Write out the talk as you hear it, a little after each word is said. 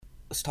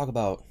let's talk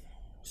about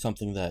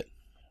something that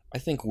I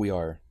think we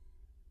are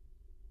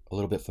a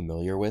little bit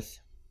familiar with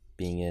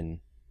being in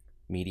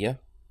media.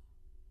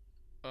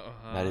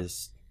 That Uh,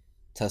 is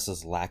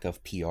Tesla's lack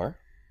of PR.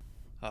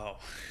 oh.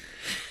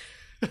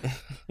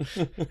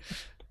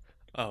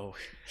 Oh,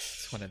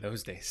 it's one of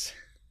those days.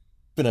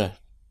 Been a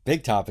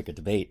big topic of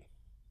debate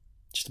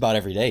just about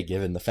every day,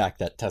 given the fact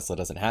that Tesla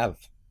doesn't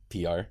have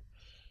PR.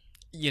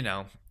 You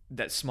know,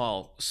 that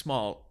small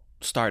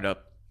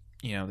startup,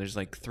 there's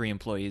like 3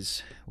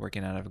 employees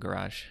working out of a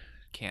garage.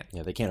 Can't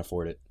Yeah, they can't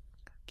afford it.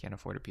 can't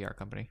afford a PR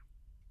company.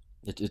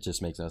 It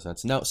just makes no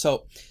sense. No,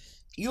 so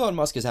Elon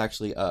Musk is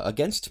actually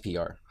against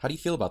PR. How do you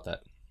feel about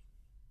that?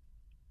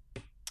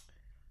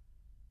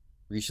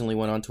 Recently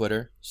went on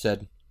Twitter,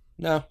 said,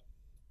 no,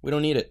 we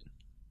don't need it.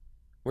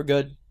 We're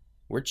good.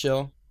 We're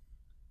chill.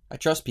 I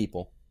trust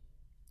people.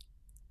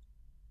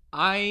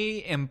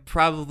 I am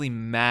probably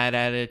mad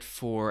at it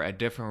for a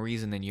different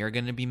reason than you're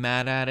going to be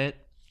mad at it.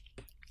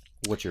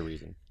 What's your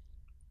reason?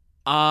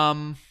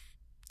 Um,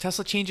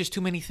 Tesla changes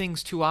too many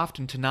things too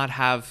often to not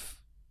have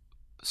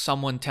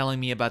someone telling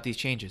me about these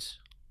changes.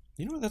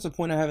 You know, that's a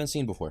point I haven't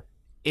seen before.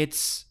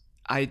 It's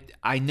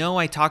I know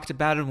I talked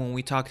about it when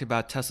we talked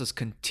about Tesla's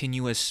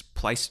continuous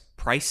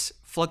price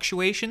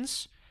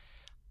fluctuations,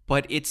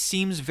 but it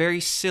seems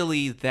very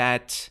silly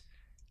that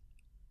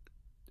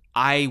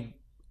I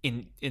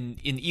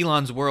in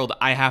Elon's world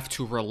I have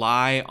to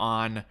rely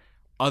on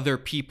other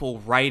people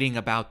writing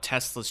about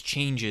Tesla's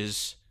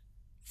changes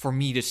for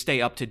me to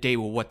stay up to date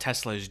with what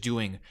Tesla is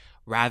doing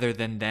rather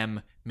than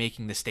them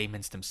making the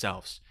statements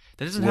themselves.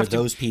 That doesn't Where have to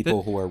those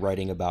people who are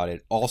writing about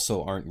it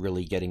also aren't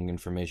really getting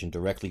information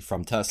directly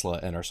from Tesla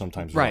and are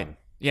sometimes Right. wrong.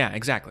 Yeah,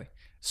 exactly.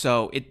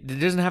 So there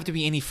doesn't have to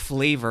be any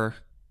flavor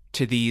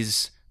to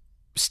these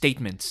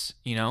statements,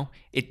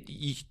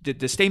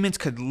 the statements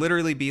could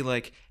literally be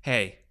like,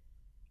 "Hey,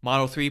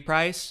 Model 3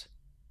 price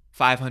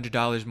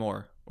 $500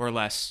 more or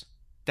less."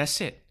 That's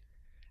it.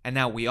 And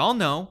now we all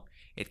know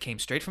it came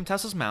straight from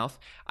Tesla's mouth.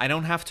 I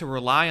don't have to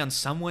rely on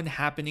someone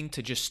happening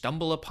to just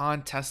stumble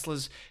upon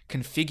Tesla's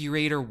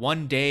configurator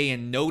one day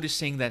and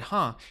noticing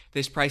that,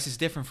 this price is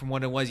different from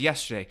what it was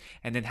yesterday,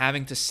 and then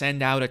having to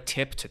send out a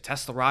tip to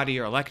Teslarati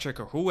or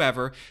Electric or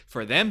whoever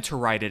for them to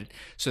write it.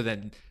 So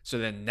then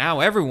now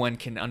everyone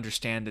can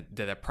understand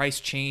that a price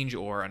change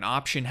or an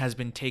option has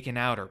been taken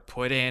out or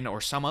put in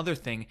or some other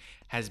thing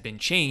has been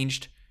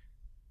changed.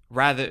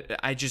 Rather,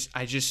 I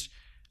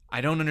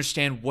don't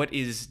understand what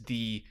is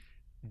the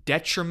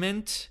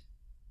detriment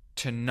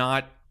to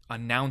not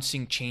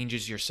announcing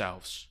changes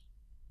yourselves.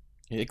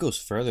 It goes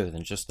further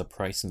than just the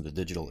price and the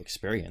digital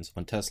experience.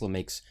 When Tesla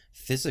makes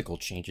physical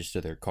changes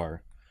to their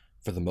car,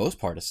 for the most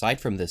part,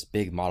 aside from this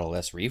big Model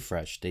S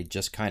refresh, they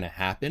just kind of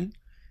happen.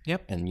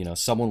 Yep. And,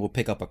 someone will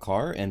pick up a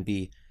car and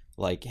be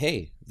like,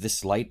 hey,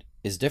 this light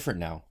is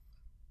different now.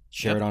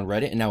 Share it Yep. on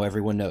Reddit, and now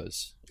everyone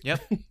knows. Yep.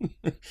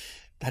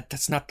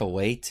 That's not the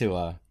way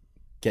to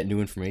get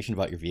new information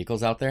about your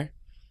vehicles out there.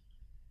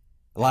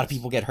 A lot of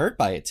people get hurt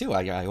by it too.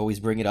 I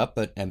always bring it up,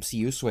 but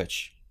MCU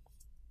switch.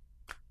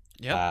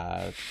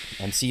 Yep.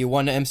 MCU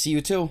 1 to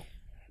MCU 2.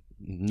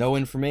 No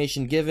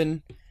information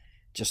given.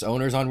 Just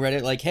owners on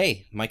Reddit like,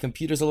 hey, my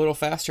computer's a little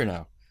faster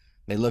now.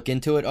 They look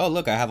into it. Oh,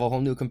 look, I have a whole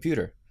new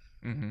computer.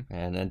 Mm-hmm.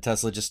 And then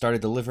Tesla just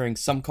started delivering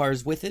some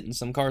cars with it and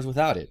some cars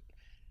without it.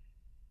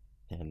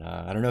 And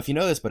I don't know if you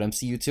know this, but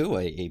MCU 2,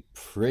 a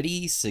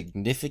pretty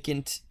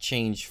significant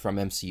change from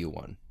MCU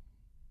 1.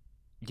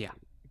 Yeah.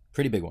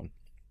 Pretty big one.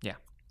 Yeah.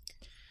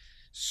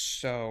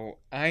 So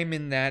I'm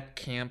in that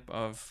camp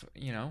of,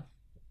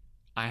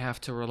 I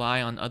have to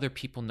rely on other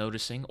people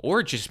noticing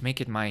or just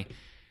make it my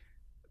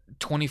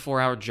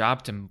 24-hour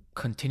job to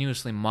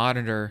continuously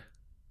monitor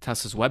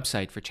Tesla's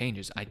website for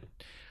changes.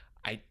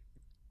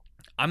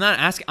 I'm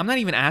not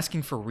even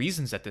asking for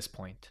reasons at this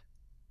point.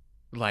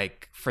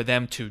 Like for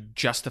them to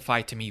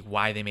justify to me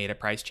why they made a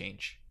price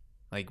change.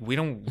 Like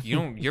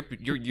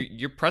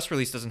your press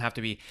release doesn't have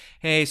to be,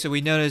 hey, so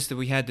we noticed that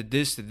we had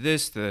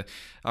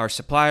our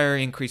supplier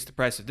increased the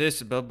price of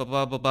this, blah blah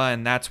blah blah blah,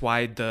 and that's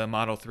why the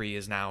Model 3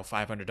 is now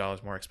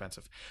 $500 more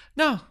expensive.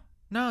 No,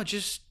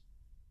 just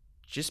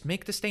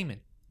make the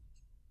statement.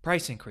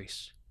 Price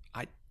increase.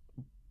 I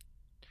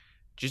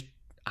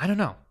don't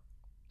know.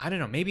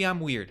 Maybe I'm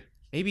weird.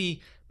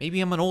 Maybe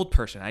I'm an old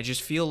person. I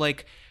just feel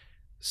like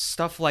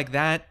stuff like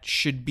that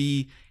should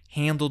be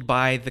handled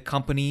by the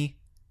company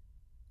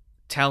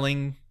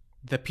telling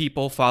the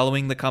people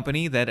following the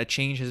company that a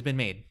change has been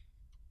made.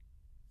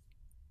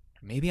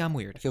 Maybe I'm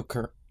weird.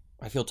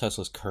 I feel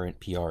Tesla's current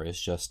PR is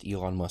just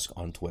Elon Musk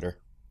on Twitter.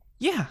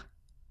 Yeah.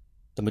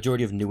 The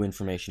majority of new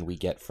information we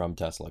get from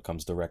Tesla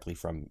comes directly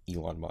from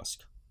Elon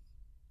Musk.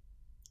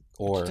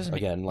 Or,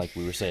 again, like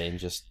we were saying,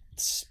 just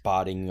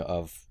spotting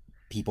of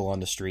people on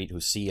the street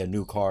who see a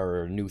new car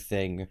or a new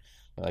thing.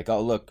 Like,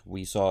 oh, look,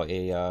 we saw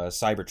a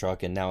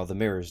Cybertruck and now the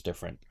mirror is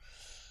different.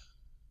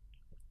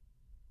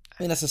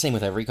 I mean, that's the same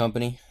with every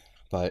company,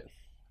 but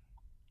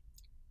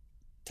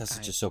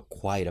Tesla's just so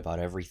quiet about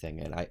everything,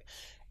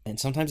 and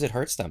sometimes it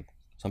hurts them.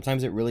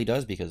 Sometimes it really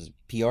does, because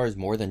PR is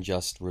more than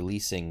just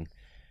releasing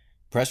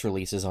press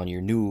releases on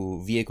your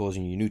new vehicles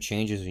and your new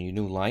changes and your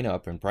new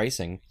lineup and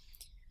pricing,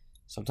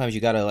 sometimes you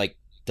gotta like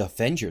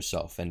defend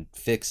yourself and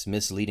fix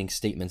misleading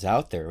statements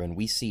out there, and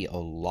we see a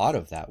lot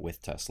of that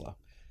with Tesla.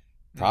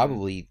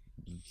 Probably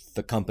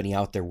the company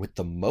out there with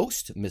the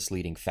most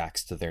misleading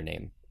facts to their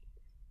name,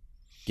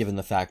 given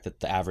the fact that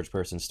the average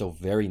person is still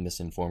very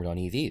misinformed on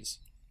EVs.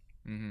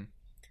 Mm-hmm.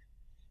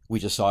 We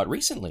just saw it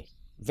recently,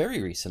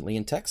 very recently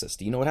in Texas.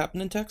 Do you know what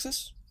happened in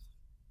Texas?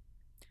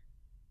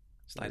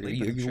 Slightly.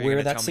 Are you aware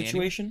of that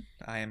situation?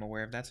 I am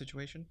aware of that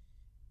situation.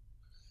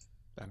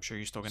 I'm sure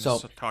you're still going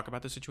to talk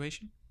about the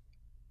situation.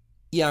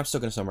 Yeah, I'm still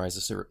going to summarize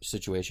the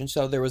situation.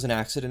 So there was an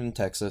accident in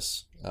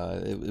Texas.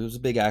 It was a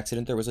big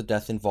accident. There was a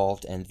death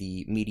involved, and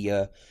the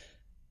media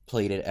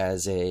played it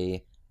as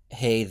a,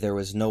 hey, there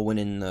was no one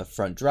in the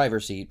front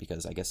driver's seat,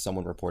 because I guess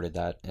someone reported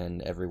that,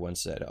 and everyone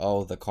said,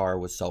 oh, the car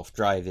was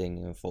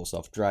self-driving, full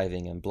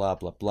self-driving, and blah,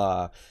 blah,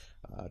 blah.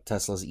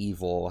 Tesla's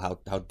evil.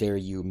 How dare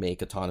you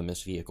make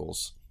autonomous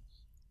vehicles?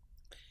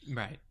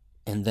 Right.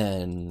 And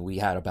then we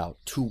had about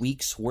 2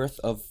 weeks worth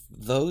of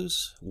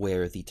those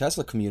where the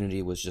Tesla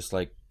community was just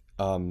like,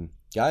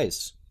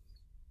 guys,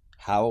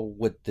 how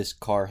would this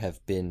car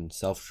have been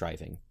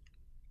self-driving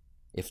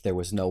if there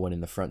was no one in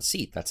the front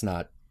seat? That's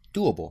not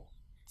doable.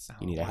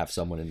 You need to have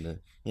someone in the...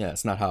 Yeah,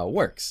 it's not how it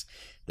works.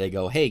 They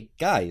go, hey,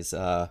 guys,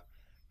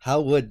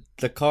 how would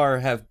the car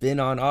have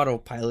been on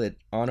autopilot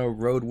on a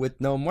road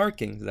with no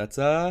markings? That's,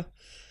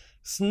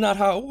 it's not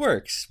how it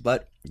works.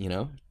 But, you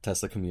know,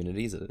 Tesla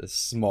community is a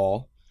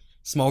small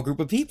group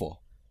of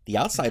people. The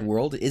outside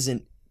world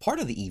isn't part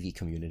of the EV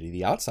community.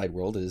 The outside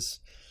world is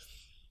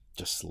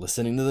just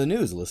listening to the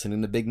news,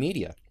 listening to big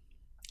media.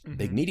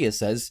 Big media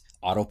says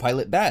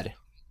autopilot bad.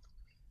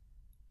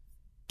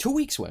 2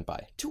 weeks went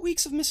by. 2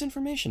 weeks of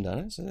misinformation done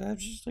it. So I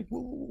was just like,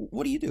 well,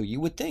 what do?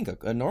 You would think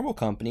a normal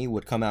company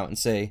would come out and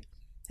say,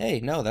 hey,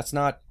 no, that's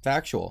not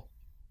factual.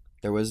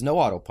 There was no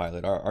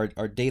autopilot.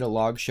 Our data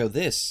logs show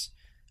this.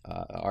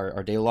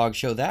 Our data logs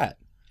show that.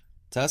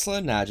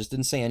 Tesla, just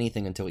didn't say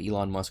anything until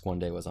Elon Musk one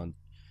day was on,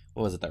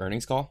 what was it, the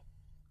earnings call?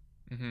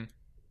 Mm-hmm.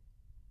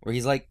 Where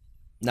he's like,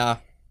 nah,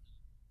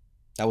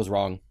 that was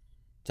wrong.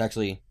 It's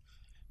actually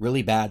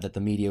really bad that the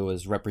media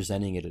was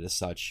representing it as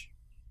such.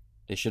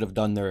 They should have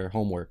done their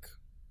homework.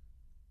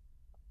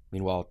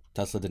 Meanwhile,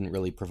 Tesla didn't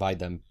really provide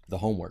them the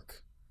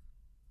homework.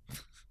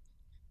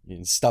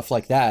 Stuff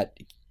like that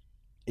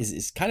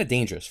is kind of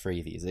dangerous for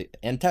EVs.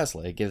 And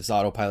Tesla, it gives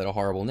autopilot a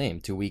horrible name.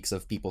 2 weeks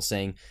of people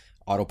saying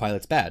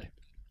autopilot's bad.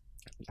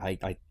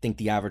 I think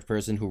the average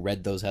person who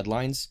read those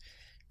headlines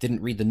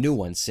didn't read the new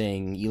one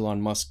saying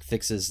Elon Musk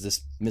fixes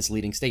this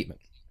misleading statement.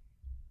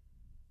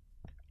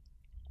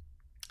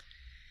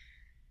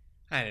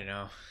 I don't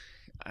know.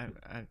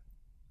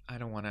 I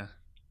don't want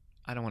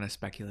to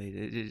speculate.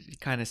 It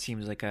kind of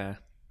seems like an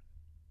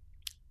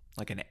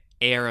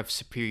air of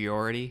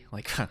superiority.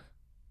 Like, I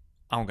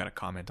don't got to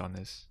comment on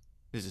this.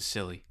 This is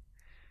silly.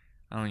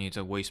 I don't need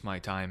to waste my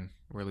time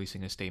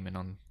releasing a statement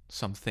on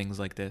some things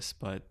like this.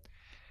 But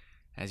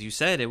as you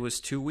said, it was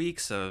 2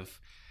 weeks of,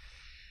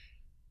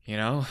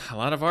 a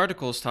lot of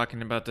articles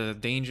talking about the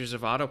dangers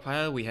of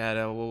autopilot. We had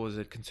what was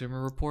it,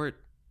 Consumer Report?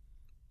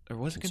 Or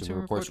was it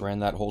Consumer Reports ran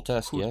that whole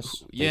test,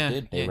 yes. They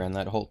did. They ran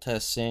that whole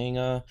test saying,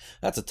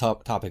 that's a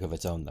topic of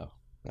its own, though.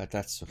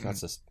 That's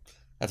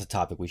a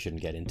topic we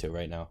shouldn't get into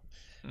right now.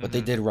 But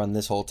they did run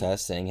this whole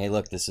test saying, hey,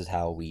 look, this is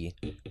how we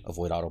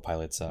avoid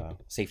autopilot's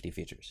safety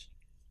features.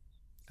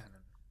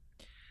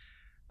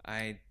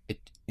 It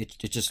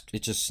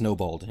just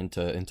snowballed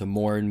into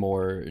more and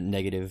more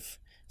negative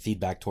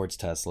feedback towards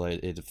Tesla.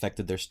 It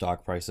affected their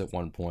stock price at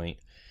one point.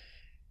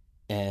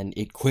 And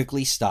it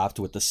quickly stopped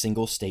with a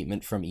single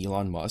statement from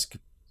Elon Musk.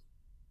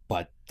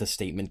 But the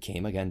statement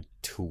came again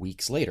 2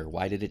 weeks later.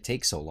 Why did it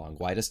take so long?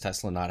 Why does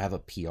Tesla not have a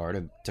PR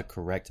to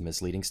correct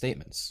misleading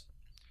statements?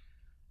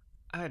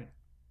 I don't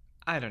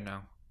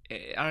know.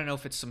 I don't know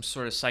if it's some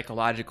sort of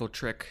psychological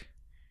trick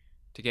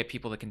to get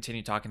people to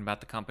continue talking about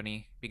the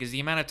company. Because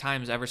the amount of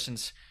times ever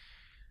since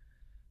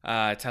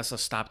Tesla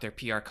stopped their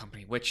PR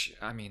company, which,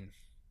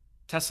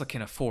 Tesla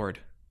can afford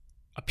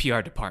a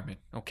PR department,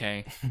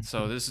 okay?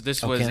 So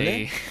this was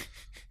a...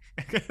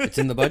 It's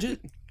in the budget?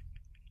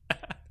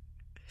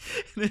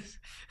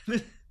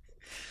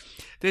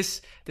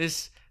 This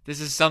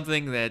is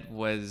something that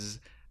was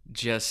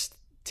just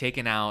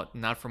taken out,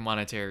 not for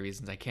monetary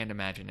reasons. I can't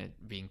imagine it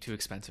being too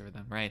expensive for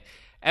them, right?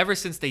 Ever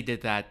since they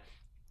did that,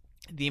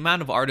 the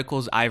amount of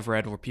articles I've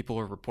read where people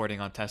were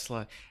reporting on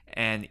Tesla,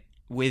 and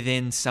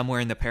within somewhere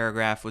in the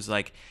paragraph was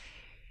like,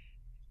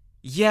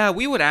 yeah,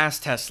 we would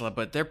ask Tesla,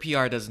 but their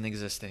PR doesn't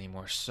exist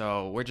anymore,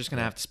 so we're just going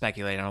to have to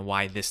speculate on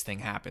why this thing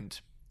happened.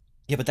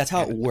 Yeah, but that's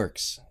how it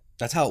works.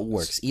 That's how it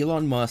works.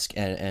 Elon Musk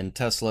and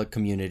Tesla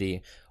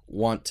community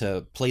want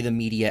to play the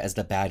media as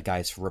the bad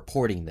guys for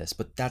reporting this,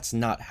 but that's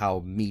not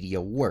how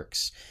media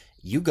works.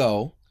 You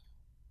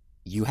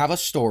have a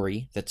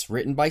story that's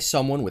written by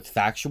someone with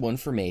factual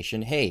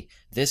information. Hey,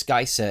 this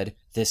guy said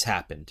this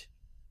happened.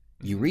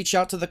 You reach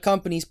out to the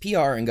company's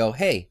PR and go,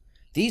 hey,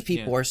 these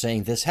people are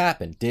saying this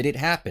happened. Did it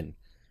happen?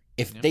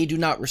 If they do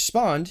not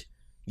respond,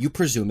 you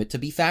presume it to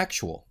be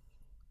factual.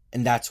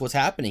 And that's what's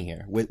happening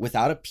here.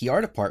 Without a PR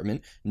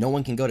department, no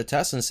one can go to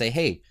Tesla and say,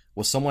 hey,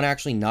 was someone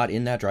actually not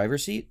in that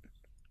driver's seat?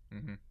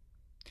 Mm-hmm.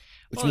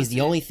 Which means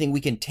the only thing we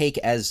can take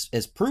as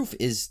proof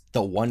is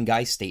the one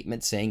guy's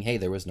statement saying, hey,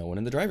 there was no one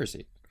in the driver's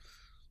seat.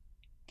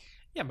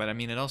 Yeah, but I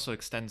mean, it also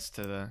extends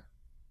to the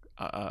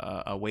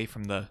away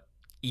from the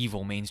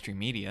evil mainstream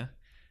media.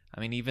 I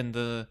mean,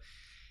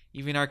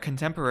 even our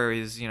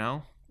contemporaries,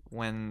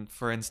 when,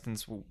 for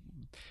instance,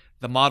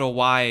 the Model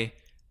Y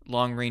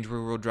long-range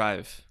rear-wheel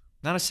drive,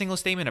 not a single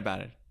statement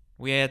about it.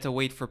 We had to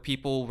wait for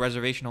people,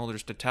 reservation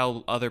holders, to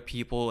tell other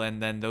people,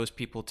 and then those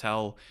people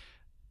tell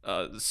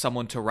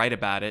someone to write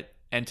about it.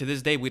 And to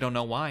this day, we don't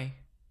know why.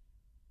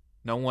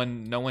 No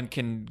one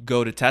can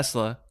go to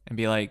Tesla and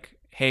be like,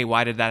 hey,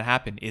 why did that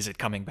happen? Is it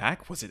coming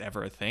back? Was it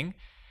ever a thing?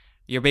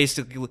 You're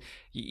basically,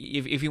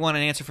 if you want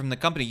an answer from the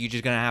company, you're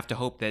just going to have to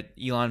hope that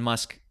Elon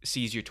Musk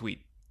sees your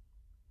tweet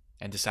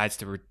and decides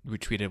to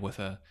retweet it with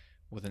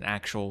an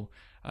actual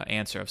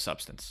answer of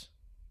substance.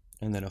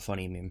 And then a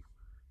funny meme.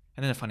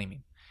 And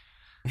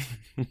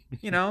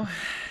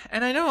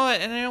I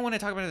know when I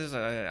talk about this,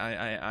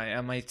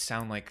 I might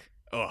sound like,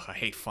 ugh, I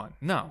hate fun.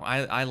 No,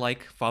 I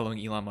like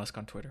following Elon Musk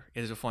on Twitter.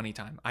 It is a funny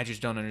time. I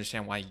just don't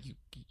understand why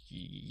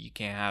you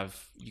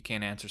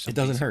can't answer some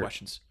basic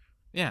questions.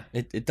 Yeah.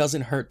 It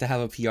doesn't hurt to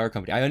have a PR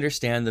company. I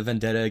understand the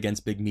vendetta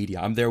against big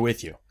media. I'm there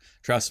with you.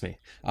 Trust me.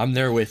 I'm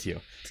there with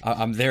you.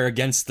 I'm there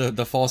against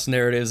the false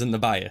narratives and the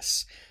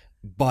bias.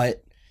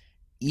 But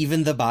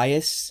even the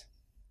bias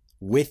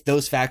with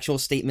those factual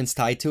statements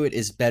tied to it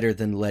is better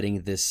than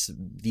letting these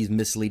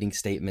misleading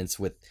statements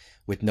with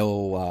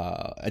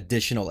no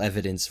additional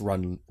evidence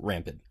run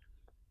rampant.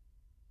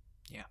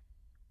 Yeah.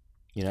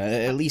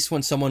 At least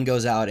when someone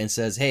goes out and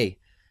says, hey,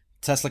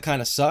 Tesla kind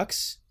of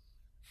sucks,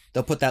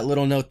 they'll put that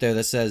little note there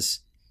that says,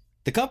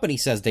 the company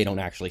says they don't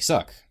actually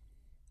suck.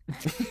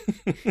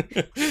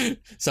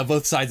 So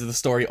both sides of the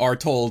story are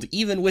told,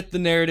 even with the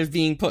narrative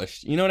being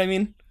pushed. You know what I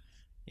mean?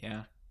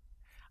 Yeah.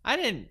 I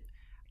didn't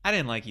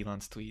like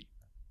Elon's tweet,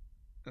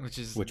 which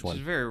is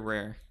very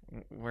rare.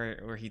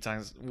 Where he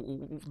talks,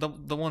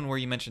 the one where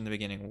you mentioned in the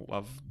beginning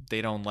of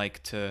they don't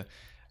like to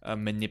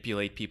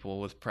manipulate people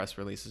with press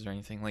releases or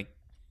anything. Like,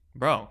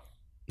 bro,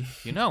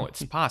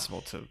 it's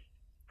possible to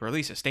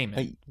release a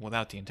statement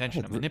without the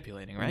intention of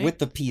manipulating, right? With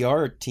the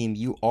PR team,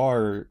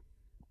 you're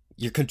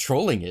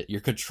controlling it.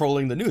 You're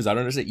controlling the news. I don't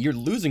understand. You're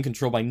losing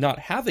control by not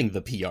having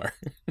the PR.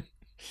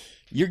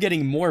 You're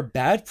getting more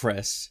bad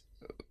press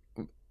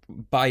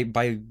by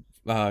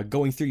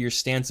going through your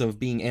stance of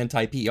being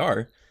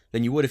anti-PR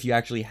than you would if you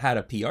actually had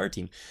a PR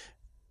team.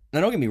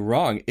 Now, don't get me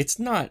wrong. It's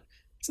not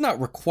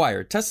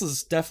required.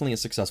 Tesla's definitely a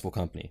successful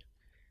company,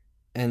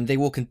 and they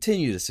will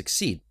continue to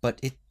succeed. But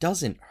it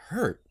doesn't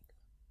hurt.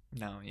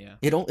 No, yeah.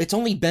 It's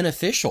only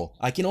beneficial.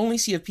 I can only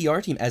see a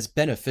PR team as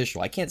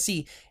beneficial. I can't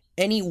see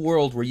any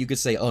world where you could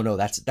say, "Oh no,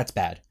 that's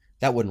bad.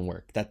 That wouldn't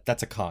work.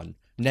 That's a con.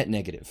 Net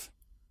negative."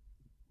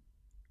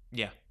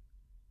 Yeah.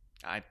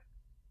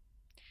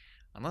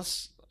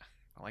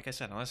 Like I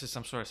said, unless it's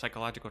some sort of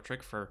psychological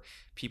trick for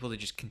people to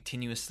just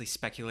continuously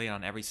speculate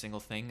on every single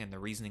thing and the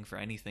reasoning for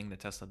anything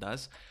that Tesla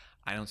does,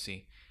 I don't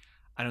see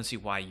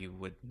why you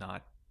would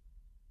not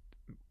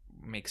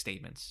make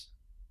statements.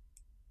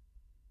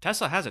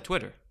 Tesla has a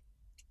Twitter.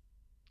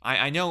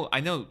 I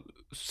know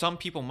some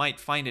people might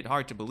find it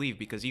hard to believe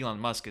because Elon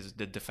Musk is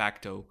the de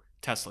facto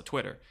Tesla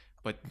Twitter,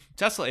 but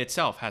Tesla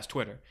itself has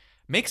Twitter.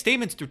 Make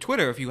statements through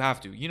Twitter if you have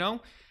to,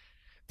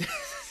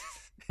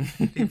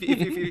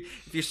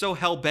 if you're so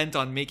hell-bent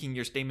on making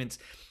your statements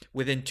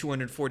within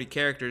 240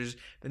 characters,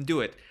 then do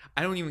it.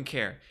 I don't even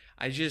care.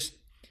 There's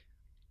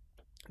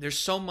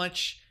so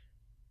much,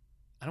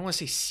 I don't want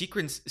to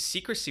say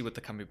secrecy with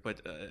the company,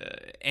 but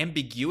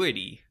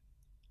ambiguity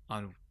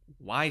on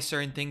why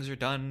certain things are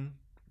done,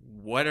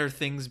 what are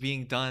things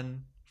being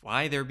done,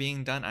 why they're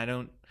being done. I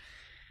don't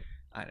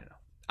know.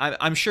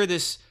 I'm sure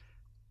this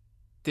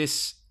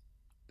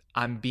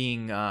I'm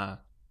being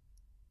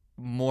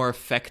more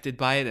affected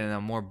by it and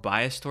I'm more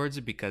biased towards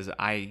it because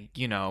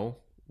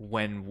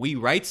when we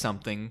write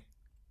something,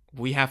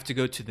 we have to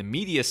go to the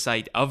media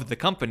site of the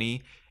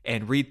company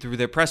and read through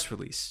their press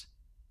release.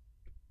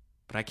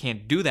 But I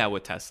can't do that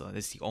with Tesla.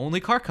 It's the only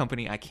car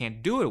company I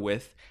can't do it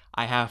with.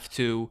 I have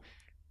to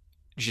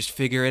just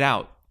figure it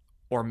out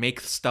or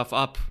make stuff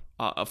up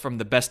from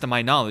the best of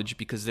my knowledge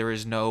because there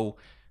is no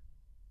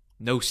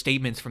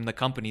statements from the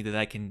company that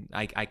I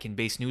can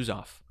base news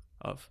off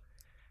of.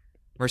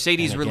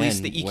 Mercedes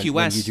released the EQS.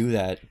 When you do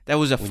that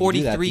was a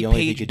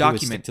 43-page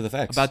document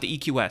about the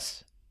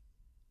EQS.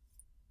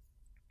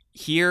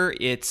 Here,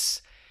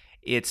 it's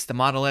the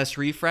Model S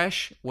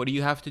refresh. What do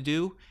you have to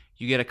do?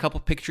 You get a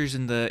couple pictures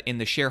in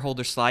the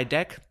shareholder slide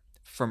deck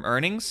from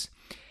earnings,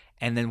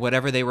 and then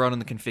whatever they wrote on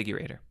the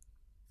configurator,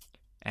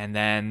 and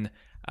then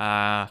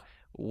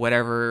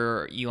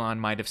whatever Elon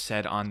might have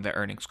said on the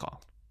earnings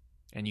call,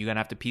 and you're gonna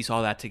have to piece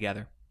all that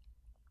together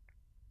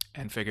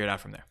and figure it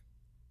out from there.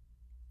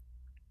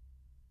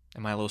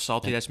 Am I a little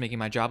salty that's making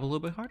my job a little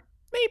bit harder?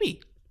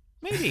 Maybe.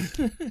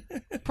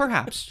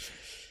 Perhaps.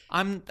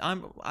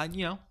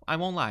 I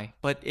won't lie,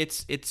 but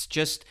it's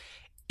just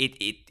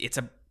it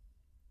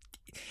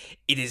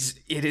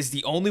is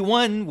the only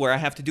one where I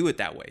have to do it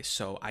that way.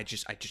 So I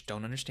just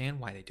don't understand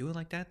why they do it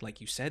like that.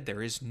 Like you said,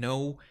 there is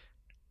no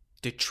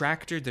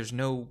detractor, there's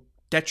no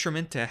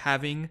detriment to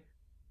having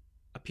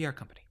a PR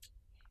company.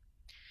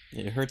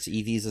 It hurts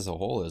EVs as a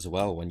whole as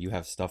well when you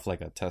have stuff like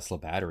a Tesla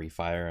battery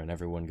fire and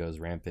everyone goes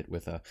rampant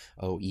with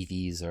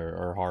EVs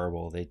are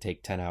horrible. They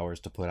take 10 hours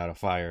to put out a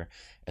fire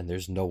and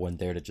there's no one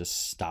there to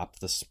just stop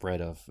the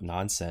spread of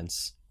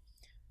nonsense.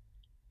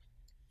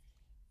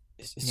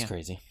 It's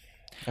crazy.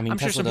 I mean,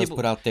 Tesla does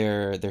put out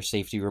their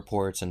safety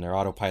reports and their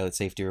autopilot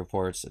safety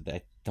reports.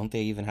 Don't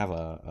they even have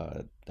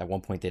at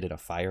one point they did a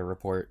fire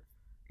report?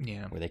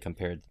 Yeah. Where they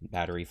compared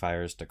battery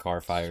fires to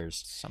car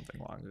fires. Something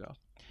long ago.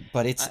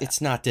 But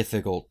it's not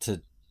difficult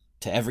to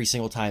every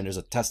single time there's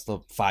a Tesla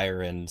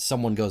fire and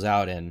someone goes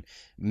out and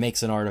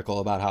makes an article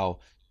about how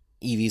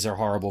EVs are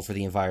horrible for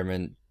the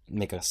environment,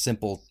 make a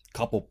simple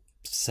couple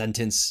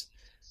sentence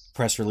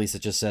press release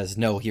that just says,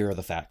 no, here are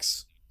the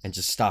facts, and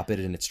just stop it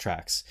in its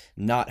tracks.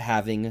 Not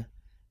having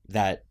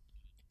that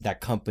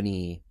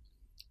company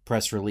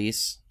press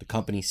release, the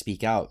company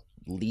speak out,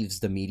 leaves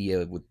the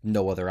media with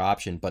no other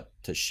option but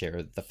to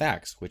share the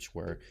facts, which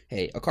were,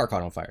 hey, a car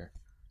caught on fire.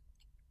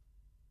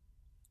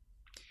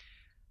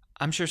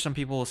 I'm sure some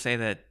people will say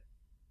that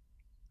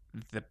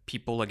the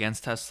people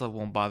against Tesla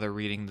won't bother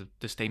reading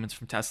the statements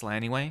from Tesla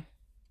anyway,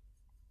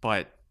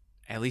 but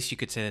at least you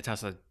could say that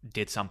Tesla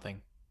did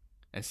something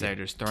instead of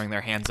just throwing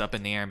their hands up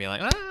in the air and be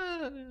like,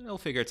 it'll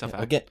figure itself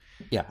out. Again,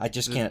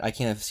 I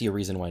can't see a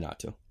reason why not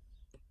to.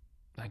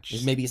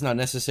 Maybe it's not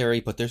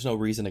necessary, but there's no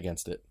reason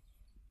against it.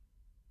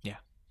 Yeah.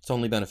 It's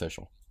only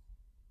beneficial.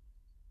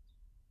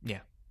 Yeah.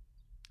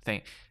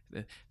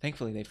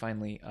 Thankfully, they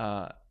finally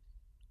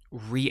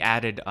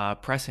re-added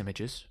press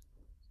images.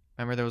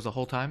 Remember there was a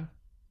whole time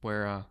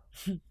where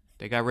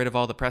they got rid of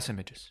all the press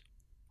images.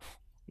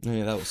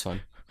 Yeah, that was fun.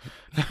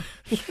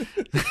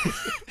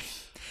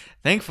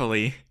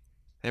 Thankfully,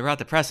 they brought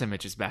the press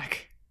images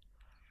back.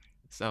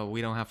 So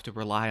we don't have to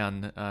rely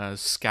on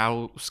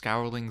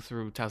scouring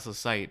through Tesla's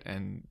site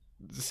and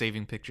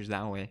saving pictures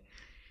that way.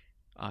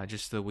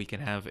 Just so we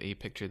can have a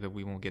picture that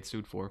we won't get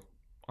sued for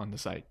on the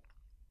site.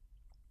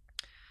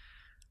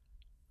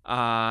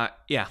 Yeah.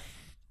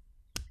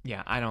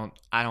 I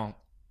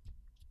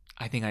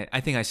think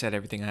I said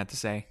everything I had to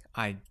say.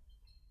 I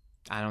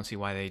don't see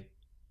why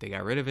they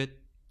got rid of it.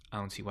 I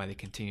don't see why they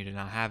continue to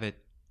not have it.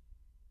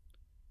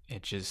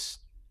 It just,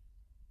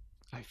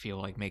 I feel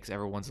like, makes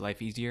everyone's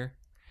life easier.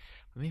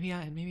 But maybe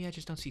I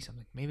just don't see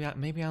something. Maybe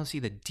I don't see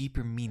the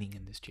deeper meaning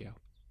in this, Gio.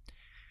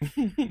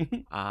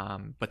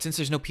 But since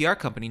there's no PR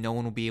company, no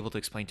one will be able to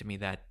explain to me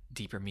that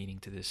deeper meaning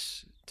to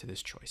this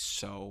choice.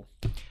 So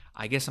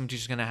I guess I'm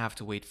just gonna have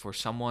to wait for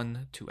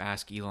someone to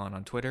ask Elon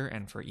on Twitter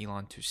and for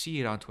Elon to see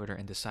it on Twitter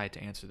and decide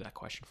to answer that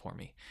question for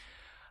me.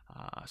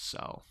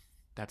 So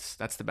that's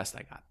the best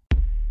I got.